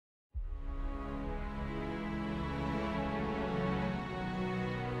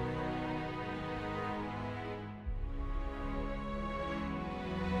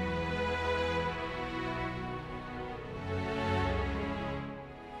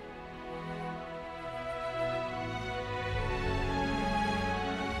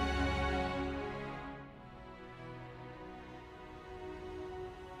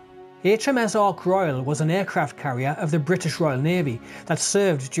HMS Ark Royal was an aircraft carrier of the British Royal Navy that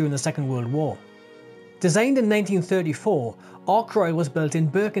served during the Second World War. Designed in 1934, Ark Royal was built in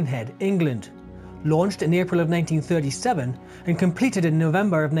Birkenhead, England, launched in April of 1937 and completed in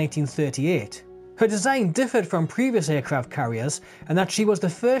November of 1938. Her design differed from previous aircraft carriers in that she was the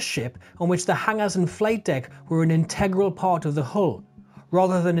first ship on which the hangars and flight deck were an integral part of the hull,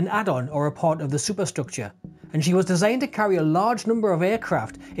 rather than an add-on or a part of the superstructure, and she was designed to carry a large number of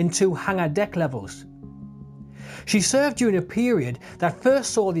aircraft in 2 hangar deck levels. She served during a period that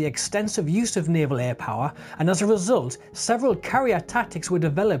first saw the extensive use of naval air power, and as a result, several carrier tactics were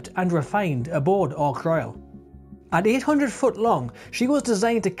developed and refined aboard Ark Royal. At 800 foot long, she was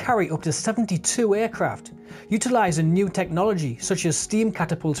designed to carry up to 72 aircraft, utilising new technology such as steam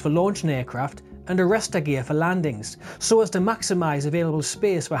catapults for launching aircraft and arrestor gear for landings, so as to maximise available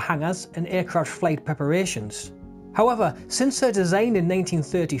space for hangars and aircraft flight preparations. However, since her design in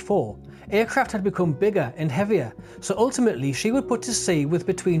 1934, aircraft had become bigger and heavier, so ultimately she would put to sea with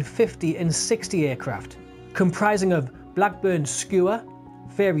between 50 and 60 aircraft, comprising of Blackburn Skua,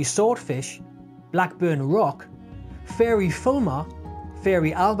 Fairey Swordfish, Blackburn Rock, Fairey Fulmar,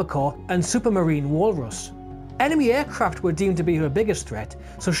 Fairey Albacore and Supermarine Walrus. Enemy aircraft were deemed to be her biggest threat,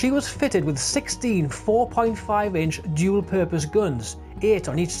 so she was fitted with 16 4.5-inch dual-purpose guns, 8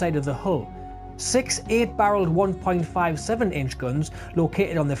 on each side of the hull, 6 8-barreled 1.57-inch guns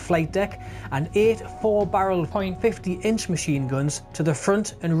located on the flight deck, and 8 4-barreled .50-inch machine guns to the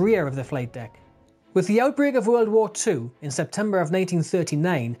front and rear of the flight deck. With the outbreak of World War II in September of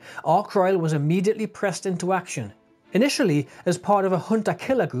 1939, Ark Royal was immediately pressed into action. Initially, as part of a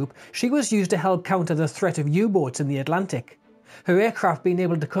hunter-killer group, she was used to help counter the threat of U-boats in the Atlantic, her aircraft being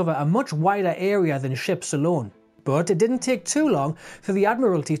able to cover a much wider area than ships alone. But it didn't take too long for the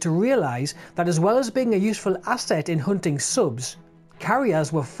Admiralty to realise that as well as being a useful asset in hunting subs,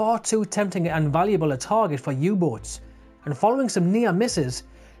 carriers were far too tempting and valuable a target for U-boats, and following some near misses,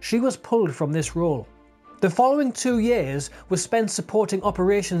 she was pulled from this role. The following 2 years were spent supporting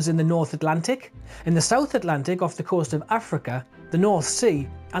operations in the North Atlantic, in the South Atlantic off the coast of Africa, the North Sea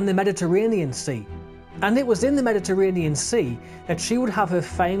and the Mediterranean Sea. And it was in the Mediterranean Sea that she would have her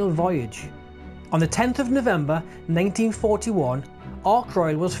final voyage. On the 10th of November 1941, Ark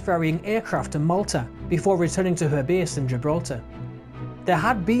Royal was ferrying aircraft to Malta before returning to her base in Gibraltar. There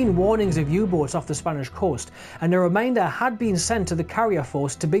had been warnings of U-boats off the Spanish coast, and a reminder had been sent to the carrier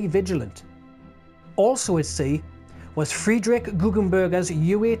force to be vigilant. Also at sea was Friedrich Guggenberger's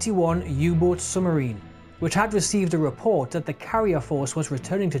U-81 U-boat submarine, which had received a report that the carrier force was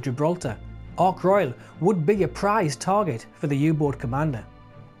returning to Gibraltar. Ark Royal would be a prize target for the U-boat commander.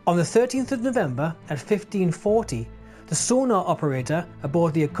 On the 13th of November at 1540, the sonar operator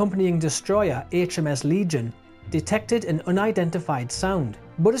aboard the accompanying destroyer HMS Legion detected an unidentified sound,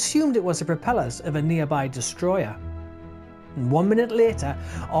 but assumed it was the propellers of a nearby destroyer. And 1 minute later,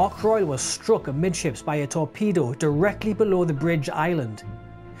 Ark Royal was struck amidships by a torpedo directly below the bridge island.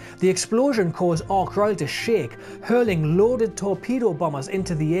 The explosion caused Ark Royal to shake, hurling loaded torpedo bombers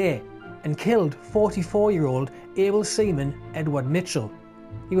into the air, and killed 44-year-old able seaman Edward Mitchell.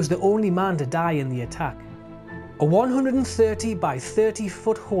 He was the only man to die in the attack. A 130 by 30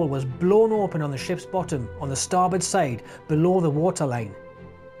 foot hole was blown open on the ship's bottom on the starboard side below the waterline.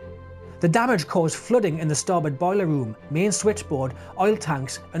 The damage caused flooding in the starboard boiler room, main switchboard, oil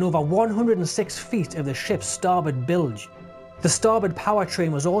tanks and over 106 feet of the ship's starboard bilge. The starboard power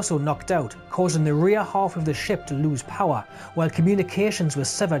train was also knocked out, causing the rear half of the ship to lose power, while communications were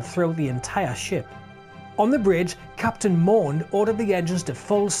severed throughout the entire ship. On the bridge, Captain Maund ordered the engines to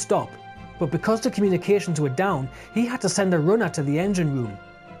full stop, but because the communications were down, he had to send a runner to the engine room.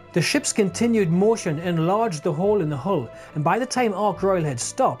 The ship's continued motion enlarged the hole in the hull, and by the time Ark Royal had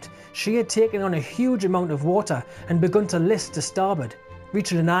stopped, she had taken on a huge amount of water and begun to list to starboard,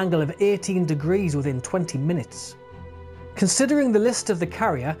 reaching an angle of 18 degrees within 20 minutes. Considering the list of the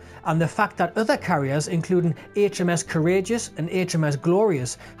carrier and the fact that other carriers including HMS Courageous and HMS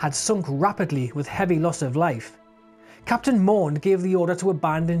Glorious had sunk rapidly with heavy loss of life, Captain Maund gave the order to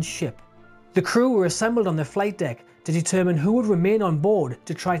abandon ship. The crew were assembled on the flight deck to determine who would remain on board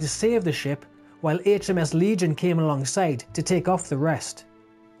to try to save the ship, while HMS Legion came alongside to take off the rest.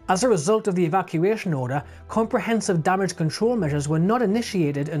 As a result of the evacuation order, comprehensive damage control measures were not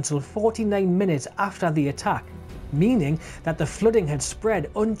initiated until 49 minutes after the attack, meaning that the flooding had spread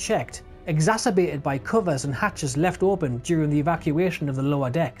unchecked, exacerbated by covers and hatches left open during the evacuation of the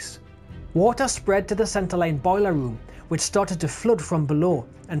lower decks. Water spread to the centerline boiler room, which started to flood from below,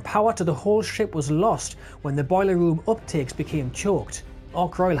 and power to the whole ship was lost when the boiler room uptakes became choked.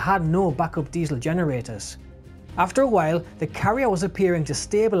 Ark Royal had no backup diesel generators. After a while, the carrier was appearing to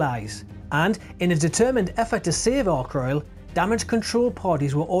stabilise, and in a determined effort to save Ark Royal, damage control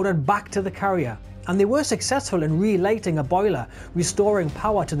parties were ordered back to the carrier, and they were successful in relighting a boiler, restoring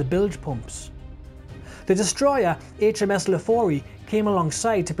power to the bilge pumps. The destroyer HMS Lefroy came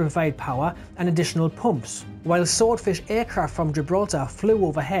alongside to provide power and additional pumps, while Swordfish aircraft from Gibraltar flew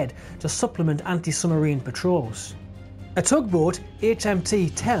overhead to supplement anti-submarine patrols. A tugboat,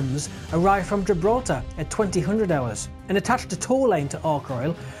 HMT Thames, arrived from Gibraltar at 2000 hours and attached a tow line to Ark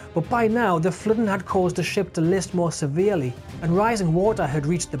Royal, but by now the flooding had caused the ship to list more severely, and rising water had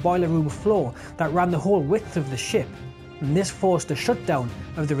reached the boiler room floor that ran the whole width of the ship, and this forced a shutdown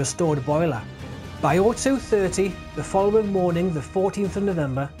of the restored boiler. By 02:30 the following morning, the 14th of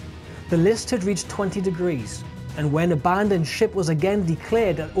November, the list had reached 20 degrees, and when abandoned ship was again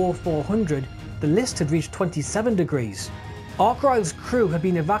declared at 0400, the list had reached 27 degrees. Ark Royal's crew had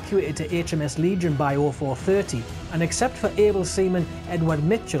been evacuated to HMS Legion by 0430, and except for able seaman Edward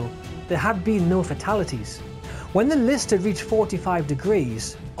Mitchell, there had been no fatalities. When the list had reached 45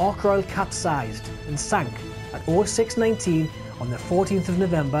 degrees, Ark Royal capsized and sank at 0619 on the 14th of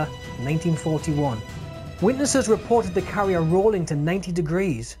November 1941. Witnesses reported the carrier rolling to 90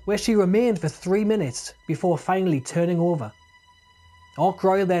 degrees, where she remained for 3 minutes before finally turning over. Ark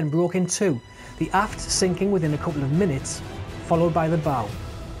Royal then broke in two, the aft sinking within a couple of minutes, followed by the bow.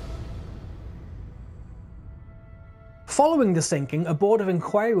 Following the sinking, a board of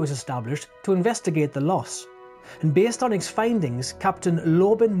inquiry was established to investigate the loss, and based on its findings, Captain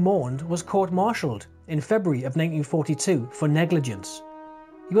Lobin Mond was court-martialed in February of 1942 for negligence.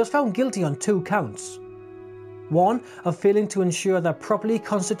 He was found guilty on 2 counts. One, of failing to ensure that properly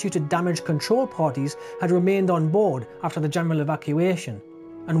constituted damage control parties had remained on board after the general evacuation,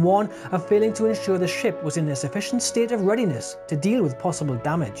 and one, of failing to ensure the ship was in a sufficient state of readiness to deal with possible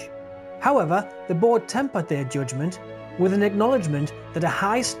damage. However, the board tempered their judgment with an acknowledgement that a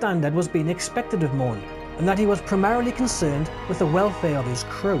high standard was being expected of Mond, and that he was primarily concerned with the welfare of his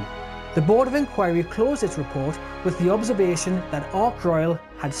crew. The Board of Inquiry closed its report with the observation that Ark Royal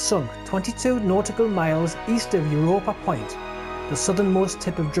had sunk 22 nautical miles east of Europa Point, the southernmost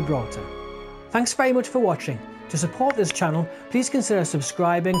tip of Gibraltar. Thanks very much for watching. To support this channel, please consider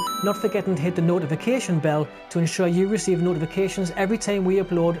subscribing, not forgetting to hit the notification bell to ensure you receive notifications every time we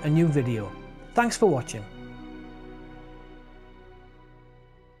upload a new video. Thanks for watching.